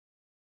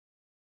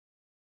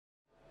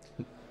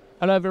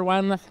Hello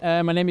everyone,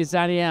 my name is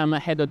Danny. I'm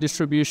head of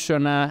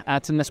distribution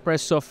at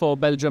Nespresso for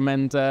Belgium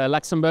and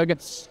Luxembourg.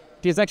 It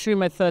is actually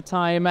my third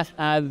time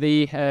at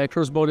the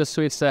cross-border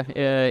Swiss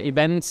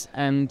event,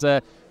 and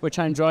which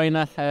I enjoy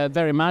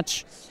very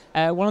much.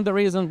 One of the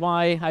reasons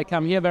why I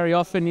come here very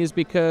often is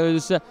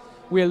because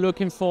we're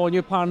looking for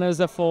new partners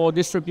for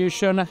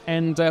distribution,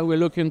 and we're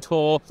looking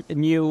for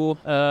new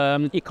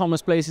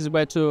e-commerce places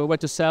where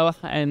to sell,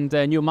 and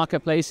new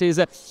marketplaces.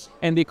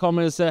 And the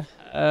e-commerce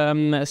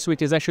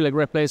suite is actually a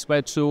great place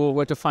where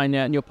to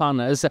find new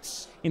partners.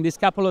 In these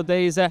couple of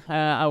days,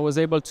 I was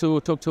able to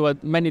talk to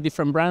many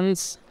different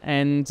brands,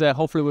 and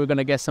hopefully we're going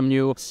to get some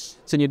new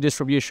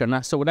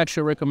distribution. So I would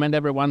actually recommend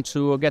everyone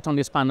to get on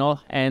this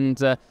panel and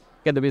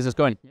get the business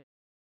going.